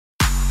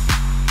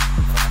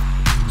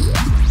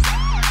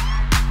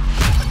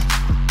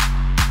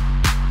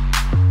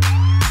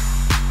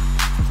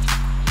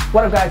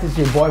What up guys, it's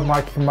your boy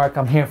Markie-Mark.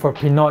 I'm here for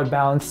Pinoy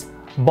Bounce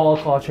ball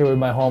culture with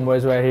my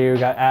homeboys right here. We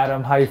got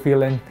Adam, how you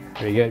feeling?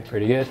 Pretty good,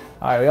 pretty good.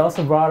 Alright, we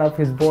also brought up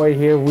his boy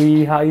here,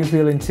 how you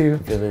feeling too?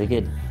 Feel really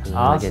good.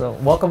 Awesome. Really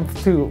good. Welcome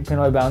to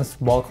Pinoy Bounce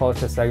ball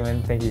culture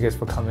segment. Thank you guys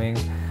for coming.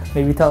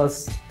 Maybe tell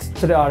us,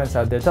 to the audience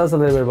out there, tell us a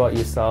little bit about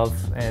yourself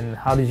and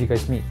how did you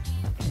guys meet?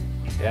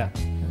 Yeah.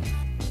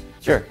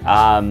 Sure.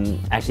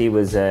 Actually, it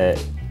was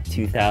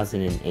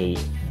 2008.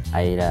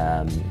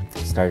 I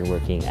started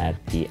working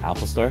at the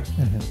Apple store,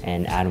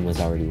 and Adam was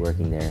already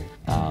working there,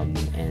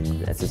 and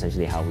that's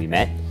essentially how we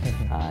met.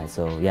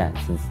 So yeah,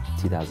 since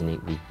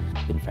 2008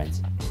 we've been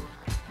friends.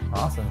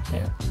 Awesome.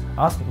 Yeah.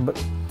 Awesome.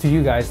 But to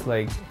you guys,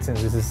 like,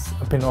 since this is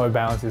a Pinoy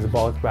Bounce, it's a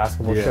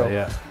basketball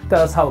show,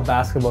 tell us how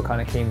basketball kind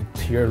of came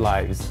to your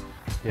lives.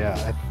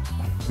 Yeah.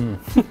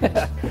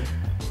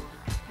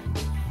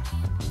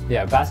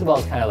 Yeah, basketball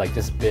has kind of like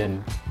just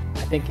been,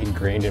 I think,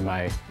 ingrained in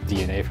my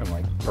DNA from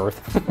like birth.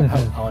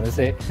 I want to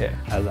say. Yeah.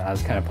 I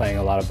was kind of playing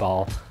a lot of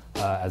ball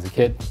as a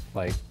kid,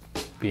 like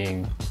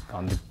being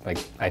on the, like,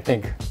 I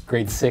think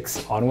grade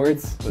 6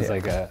 onwards was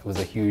was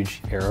a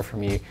huge era for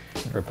me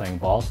for playing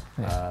ball,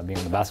 being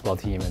on the basketball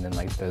team, and then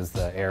like there's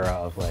the era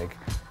of like,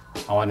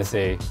 I want to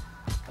say,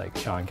 like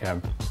Sean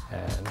Kemp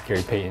and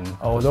Gary Payton.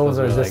 Oh, those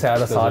are the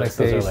Satisonic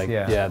days. Like,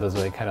 yeah, those are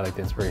like kind of like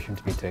the inspiration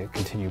to me to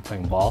continue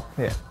playing ball.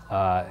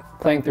 Yeah.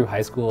 Playing through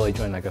high school, I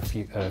joined like a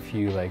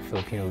few like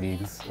Filipino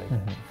leagues, like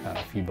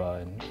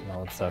FIBA and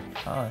all that stuff.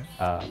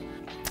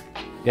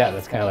 Yeah,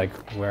 that's kind of like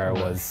where I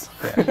was.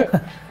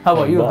 How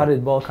about you? How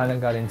did ball kind of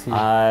got into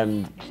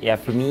you? Yeah,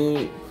 for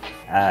me,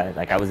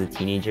 like I was a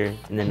teenager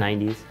in the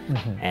 90s,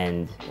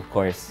 and of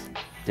course,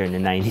 during the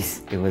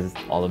 90s, it was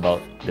all about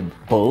the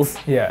Bulls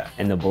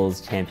and the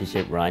Bulls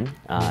championship run.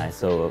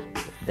 So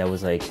that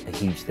was like a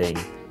huge thing.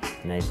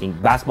 And I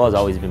think basketball has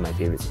always been my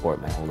favorite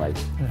sport my whole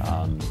life.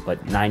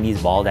 But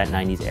 90s ball, that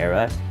 90s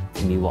era,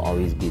 to me will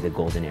always be the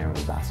golden era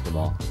of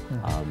basketball.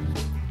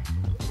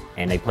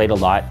 And I played a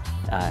lot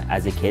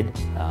as a kid.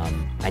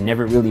 I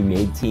never really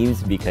made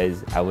teams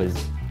because I was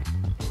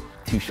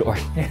too short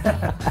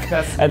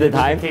at the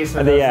time.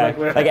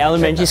 Like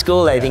elementary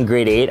school, I think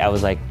grade 8, I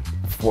was like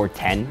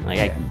 4'10", like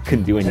I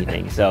couldn't do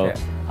anything. So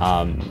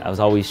I was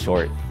always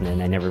short, and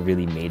then I never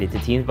really made it to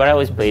teams, but I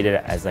always played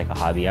it as like a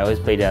hobby. I always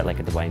played it like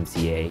at the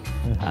YMCA,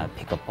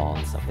 pick up ball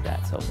and stuff like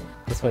that. So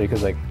that's funny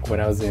because like when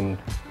I was in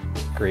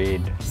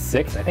grade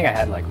 6, I think I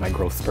had like my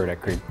growth spurt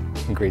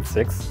in grade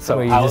 6. So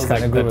I was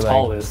like the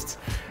tallest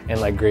in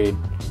like grade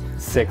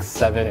 6,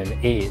 7,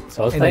 and 8.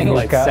 So I was playing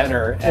like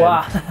center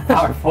and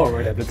power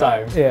forward at the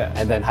time.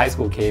 And then high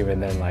school came,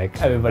 and then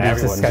like everyone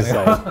just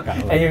like,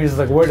 and you're just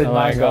like, where did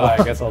mine go?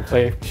 I guess I'll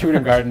play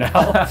shooting guard now.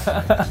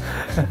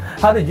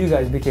 How did you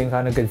guys become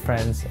kind of good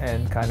friends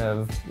and kind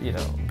of, you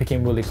know,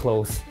 became really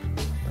close?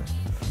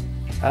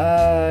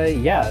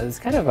 Yeah, it's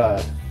kind of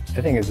a,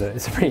 I think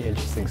it's a pretty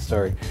interesting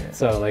story.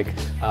 So like,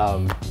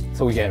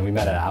 so again, we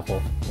met at Apple,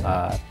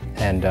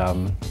 and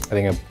I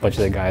think a bunch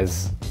of the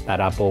guys at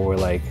Apple were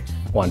like,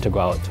 wanted to go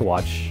out to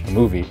watch a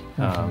movie.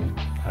 I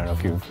don't know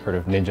if you've heard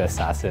of Ninja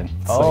Assassin.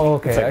 It's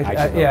okay.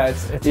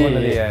 It's one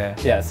of the,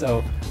 yeah,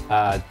 so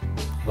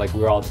like we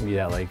were all to meet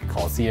at like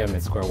Coliseum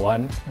at Square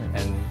One,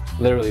 and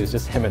literally it was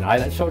just him and I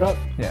that showed up.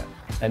 Yeah.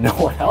 And no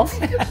one else.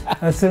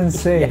 That's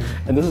insane.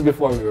 And this is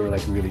before we were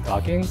like really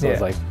talking, so it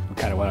was like, we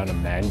kind of went on a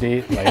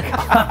mandate. Like,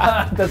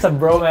 that's a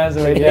bromance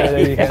right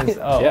there.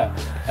 Yeah.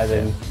 And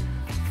then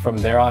from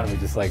there on, we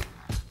just like,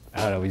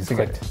 I don't know, we just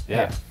clicked.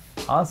 Yeah.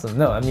 Awesome.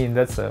 No, I mean,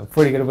 that's a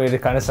pretty good way to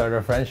kind of start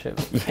our friendship.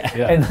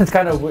 And that's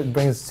kind of what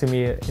brings to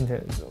me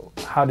into,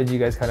 how did you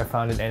guys kind of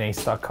found an NA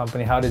stock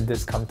company? How did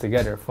this come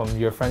together from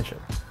your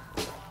friendship?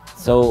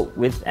 So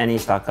with NA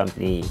stock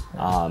company,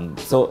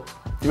 so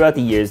throughout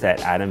the years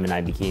that Adam and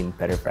I became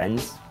better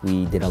friends,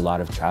 we did a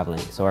lot of traveling.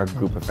 So our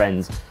group of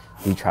friends,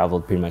 we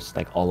traveled pretty much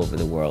like all over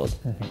the world.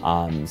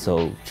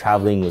 So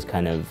traveling was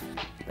kind of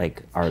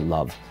like our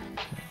love.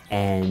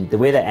 And the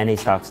way that NA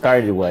stock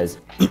started was,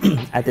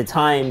 at the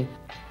time,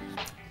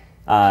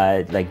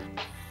 like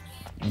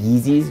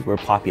Yeezys were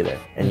popular,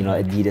 and you know,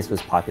 Adidas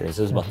was popular.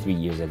 So it was about 3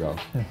 years ago.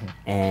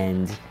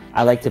 And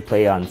I like to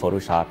play on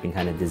Photoshop and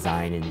kind of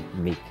design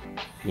and make,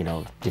 you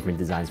know, different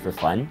designs for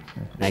fun.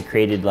 And I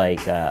created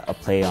like a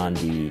play on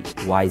the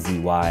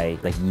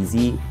YZY, like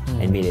Yeezy,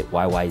 and made it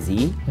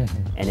YYZ,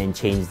 and then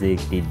changed the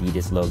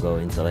Adidas logo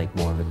into like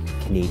more of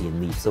a Canadian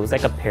leaf. So it was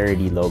like a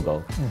parody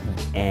logo.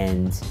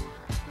 And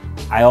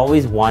I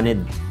always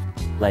wanted,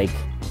 like,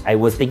 I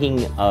was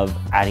thinking of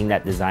adding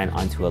that design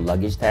onto a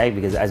luggage tag,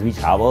 because as we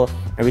travel,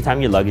 every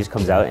time your luggage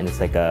comes out and it's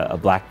like a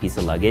black piece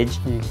of luggage,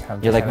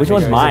 you're like, which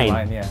one's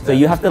mine? So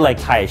you have to like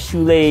tie a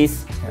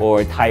shoelace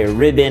or tie a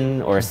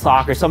ribbon or a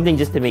sock or something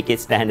just to make it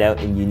stand out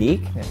and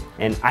unique.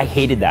 And I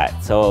hated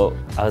that. So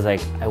I was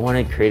like, I want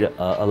to create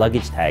a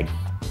luggage tag.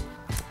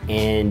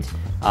 And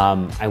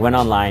I went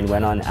online,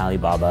 went on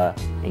Alibaba,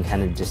 and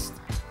kind of just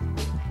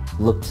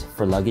looked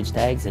for luggage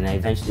tags, and I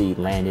eventually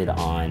landed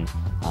on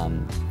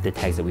the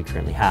tags that we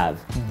currently have.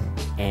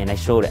 And I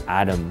showed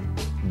Adam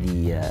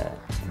the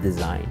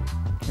design,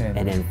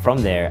 And then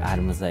from there,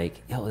 Adam was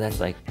like, yo, that's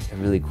like a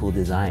really cool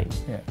design.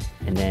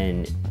 And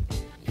then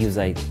he was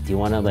like, do you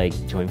want to like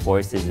join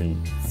forces and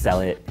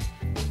sell it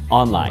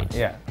online?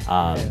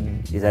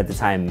 Because at the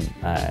time,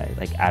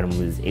 like Adam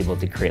was able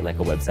to create like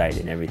a website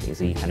and everything,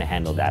 so he kind of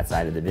handled that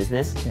side of the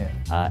business.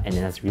 And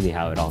then that's really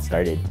how it all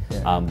started.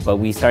 But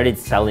we started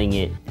selling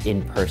it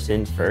in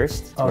person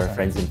first to our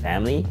friends and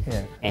family.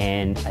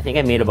 And I think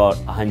I made about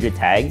 100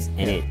 tags,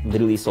 and it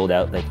literally sold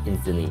out like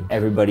instantly.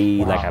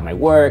 Everybody, like at my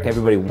work,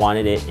 everybody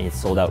wanted it, and it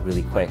sold out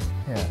really quick.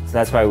 So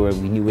that's why we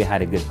knew we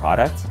had a good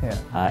product.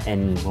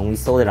 And when we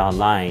sold it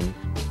online,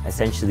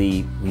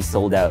 essentially we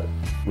sold out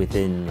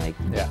within like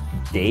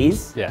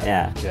days.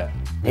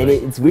 And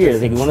it's weird.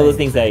 It's like one of those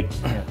things like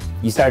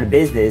you start a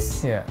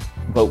business,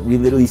 but we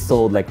literally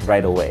sold like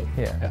right away.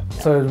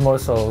 So it was more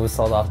so it was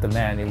sold off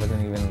demand. It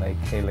wasn't even like,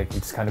 hey, like we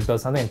just kind of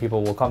build something and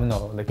people will come.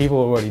 No, like people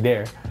were already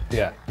there.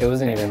 It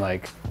wasn't even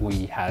like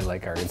we had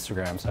like our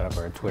Instagram set up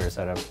or Twitter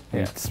set up.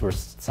 We just were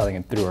selling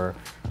it through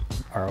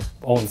our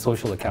own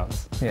social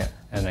accounts.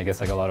 And I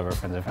guess like a lot of our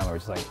friends and family were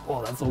just like,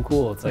 "Oh, that's so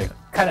cool!" It's like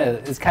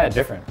it's kind of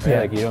different, right?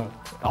 Like you don't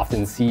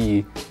often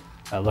see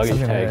a luggage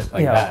tag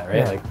like that,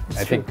 right? Like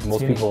I think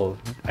most people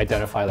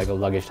identify like a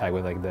luggage tag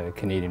with like the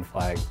Canadian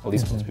flag. At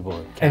least most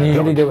people. And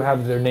usually they would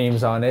have their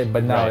names on it,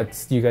 but now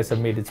it's you guys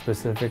have made it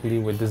specifically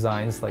with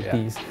designs like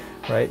these,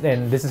 right?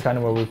 And this is kind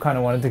of where we kind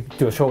of wanted to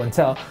do a show and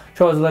tell.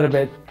 Show us a little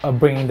bit of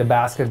bringing the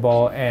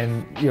basketball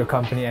and your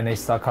company NA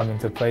Stock coming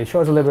to play. Show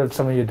us a little bit of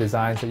some of your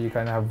designs that you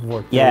kind of have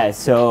worked through.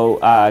 So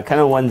kind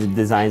of one of the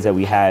designs that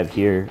we have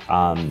here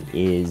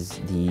is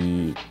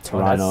the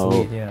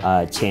Toronto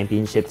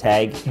championship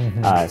tag.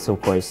 So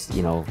of course,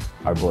 you know,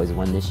 our boys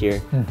won this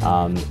year,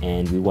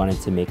 and we wanted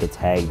to make a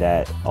tag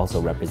that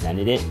also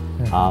represented it.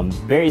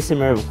 Very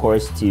similar, of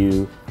course,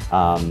 to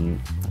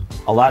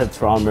a lot of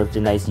Toronto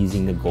merchandise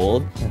using the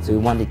gold. So we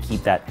wanted to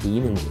keep that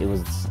theme, and it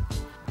was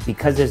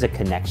because there's a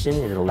connection,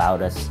 it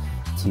allowed us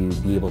to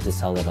be able to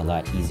sell it a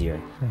lot easier.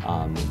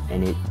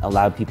 And it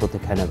allowed people to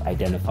kind of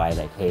identify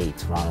like, hey,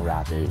 Toronto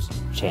Raptors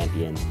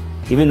champions.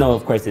 Even though,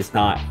 of course, it's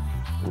not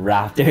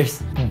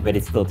Raptors, but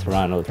it's still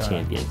Toronto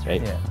champions,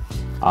 right?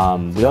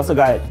 We also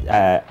got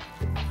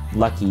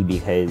lucky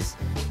because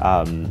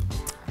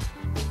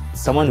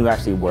someone who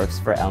actually works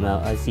for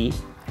MLSE,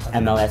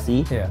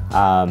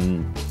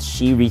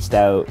 she reached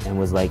out and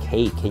was like,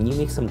 hey, can you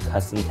make some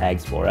custom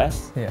tags for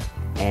us?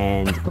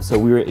 And so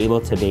we were able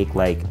to make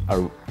like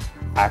a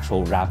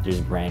actual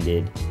Raptors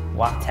branded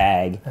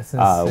tag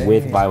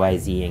with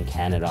YYZ in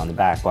Canada on the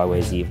back.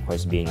 YYZ, of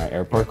course, being our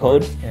airport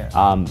code.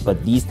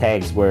 But these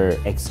tags were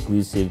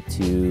exclusive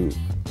to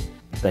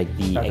like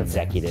the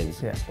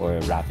executives or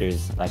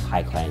Raptors like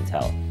high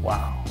clientele.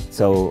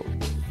 So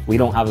we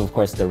don't have, of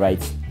course, the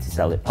rights to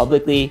sell it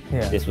publicly.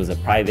 This was a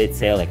private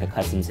sale, like a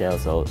custom sale,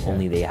 so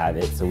only they have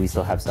it. So we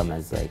still have some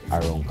as like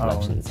our own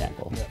collection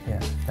sample.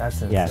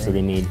 That's insane. So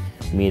they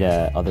made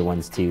other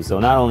ones too. So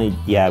not only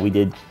we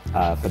did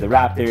for the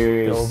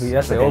Raptors.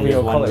 That's the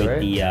OVO color, with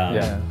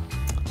right?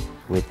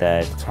 With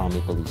the Toronto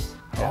Maple Leafs.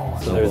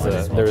 So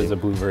there was a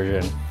blue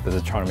version. There's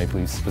a Toronto Maple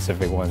Leafs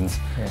specific ones,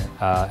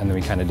 and then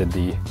we kind of did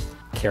the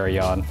carry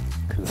on.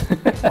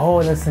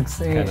 That's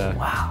insane!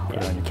 Wow.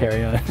 Put on your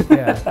carry on.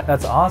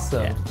 That's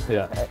awesome.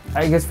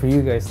 I guess for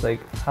you guys, like,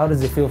 how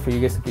does it feel for you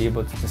guys to be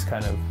able to just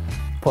kind of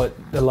put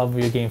the love of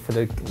your game for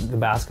the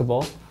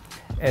basketball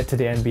to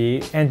the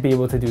NBA and be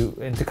able to do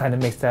and to kind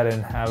of mix that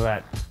and have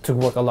that to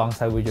work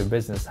alongside with your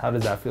business? How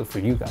does that feel for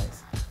you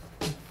guys?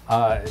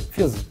 It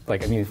feels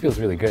like, it feels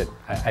really good.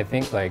 I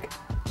think like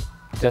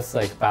just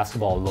like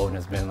basketball alone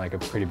has been like a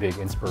pretty big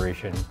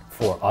inspiration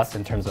for us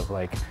in terms of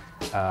like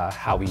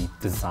how we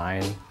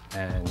design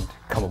and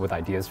come up with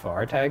ideas for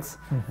our tags.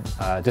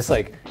 Just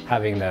like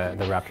having the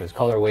Raptors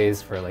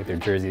colorways for like their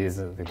jerseys,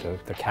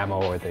 the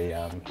camo or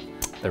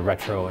the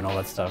retro and all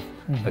that stuff.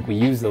 Like we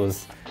use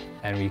those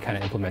and we kind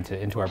of implement it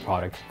into our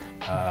product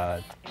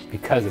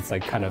because it's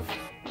like kind of,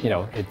 you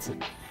know, it's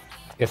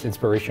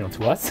inspirational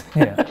to us.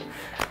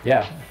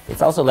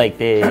 It's also like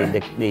the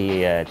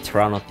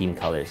Toronto themed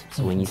colors.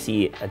 So when you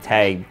see a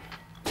tag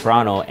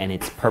Toronto and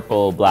it's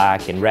purple,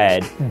 black, and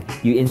red,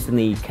 you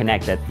instantly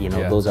connect that, you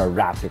know, those are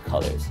Raptor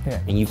colors,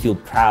 and you feel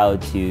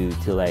proud to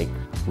like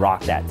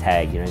rock that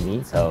tag. You know what I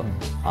mean? So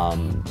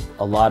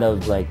a lot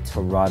of like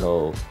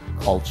Toronto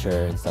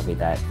culture and stuff like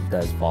that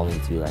does fall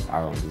into like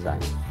our own design.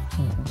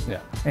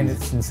 And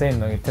it's insane,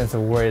 like, in terms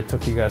of where it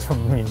took you guys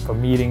from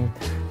meeting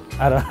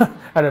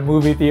at a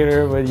movie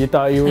theater where you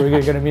thought you were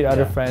going to meet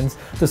other friends,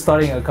 to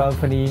starting a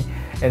company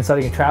and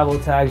starting travel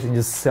tags and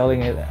just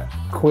selling it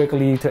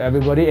quickly to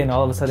everybody. And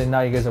all of a sudden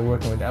now you guys are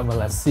working with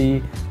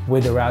MLSC,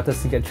 with the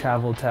Raptors to get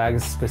travel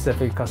tags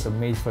specifically custom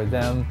made for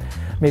them.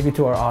 Maybe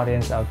to our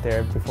audience out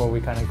there, before we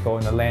kind of go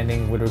on the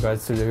landing with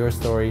regards to your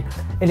story,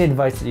 any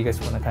advice that you guys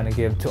want to kind of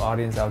give to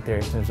audience out there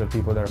in terms of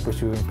people that are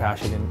pursuing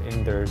passion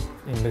in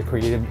the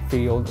creative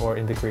field or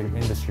in the creative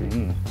industry?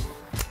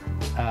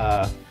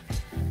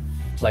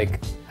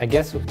 Like, I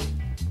guess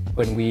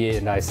when we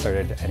and I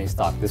started Any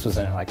Stock, this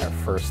wasn't like our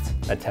first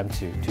attempt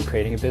to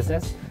creating a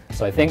business.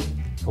 So I think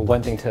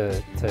one thing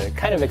to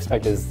kind of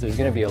expect is there's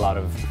going to be a lot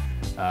of,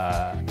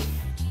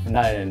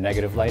 not in a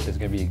negative light, there's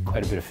going to be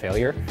quite a bit of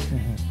failure.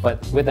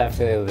 But with that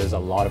failure, there's a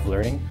lot of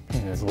learning,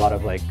 and there's a lot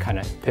of like kind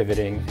of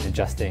pivoting and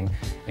adjusting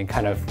and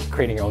kind of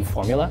creating your own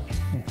formula.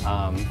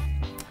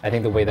 I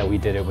think the way that we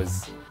did it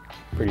was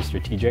pretty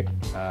strategic.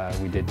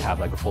 We did have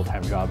like a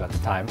full-time job at the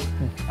time,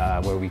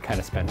 where we kind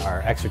of spent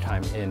our extra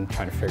time in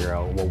trying to figure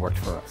out what worked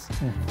for us.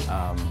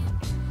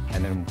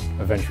 And then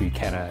eventually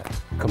kind of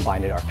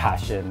combined our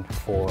passion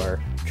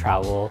for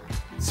travel,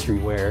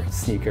 streetwear,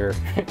 sneaker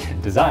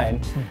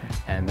design,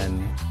 and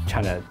then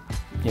trying to,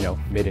 you know,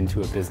 made into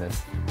a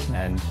business.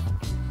 And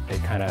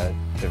it kind of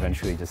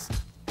eventually just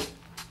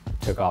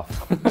took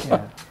off.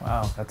 Yeah,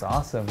 wow, that's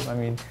awesome. I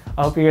mean,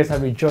 I hope you guys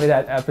have enjoyed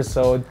that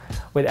episode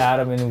with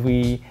Adam, and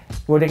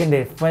where can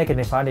they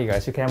find you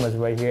guys? Your camera's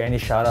right here. Any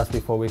shout outs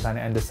before we kind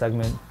of end the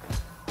segment?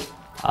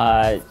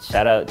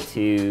 Shout out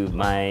to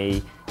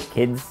my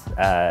kids,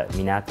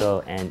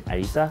 Minato and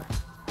Arisa.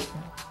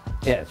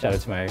 Yeah, shout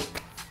out to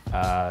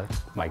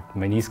my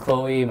niece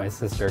Chloe, my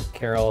sister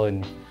Carol,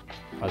 and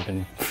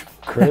husband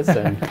Chris,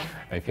 and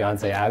my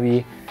fiance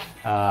Abby.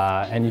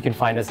 And you can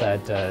find us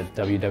at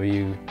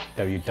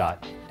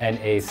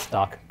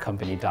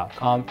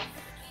www.nastockcompany.com.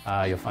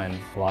 You'll find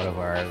a lot of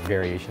our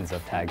variations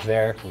of tags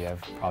there. We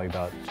have probably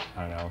about,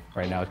 I don't know,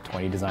 right now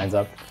 20 designs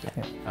up.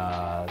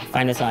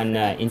 Find us on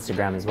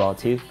Instagram as well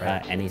too,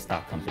 Any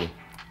Stock Company.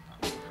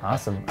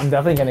 Awesome. I'm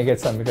definitely going to get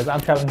some because I'm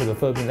traveling to the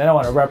Philippines and I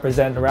want to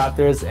represent the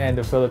Raptors and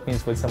the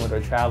Philippines with some of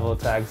their travel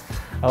tags.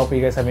 I hope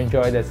you guys have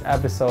enjoyed this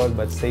episode,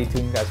 but stay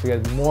tuned guys, we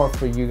got more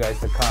for you guys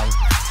to come.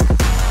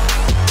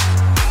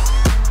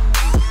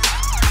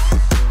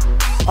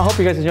 I hope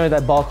you guys enjoyed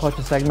that ball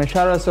culture segment.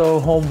 Shout out to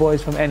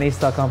homeboys from NA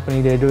Stock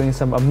Company. They're doing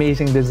some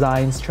amazing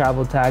designs,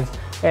 travel tags,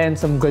 and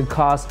some good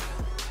costs.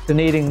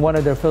 Donating one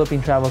of their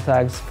Philippine travel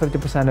tags,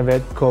 50% of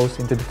it goes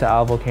into the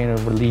Taal volcano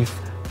relief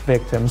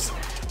victims.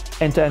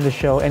 And to end the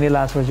show, any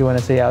last words you want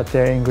to say out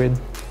there, Ingrid?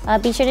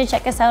 Be sure to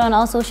check us out on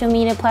all social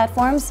media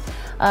platforms.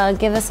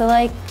 Give us a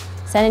like,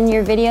 send in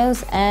your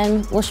videos,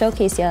 and we'll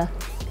showcase ya.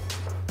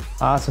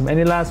 Awesome.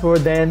 Any last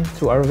word then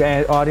to our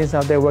audience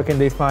out there? Where can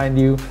they find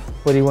you?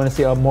 What do you want to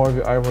see more of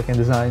your artwork and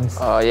designs?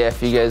 Yeah,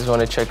 if you guys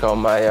want to check out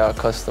my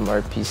custom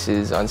art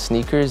pieces on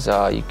sneakers,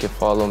 you can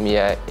follow me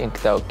at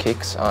Inked Out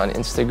Kicks on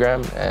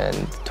Instagram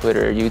and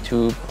Twitter,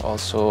 YouTube.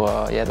 Also,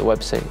 the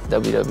website,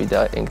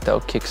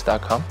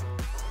 www.inkedoutKicks.com.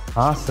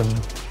 Awesome.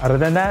 Other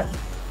than that,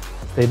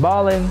 stay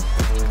ballin'.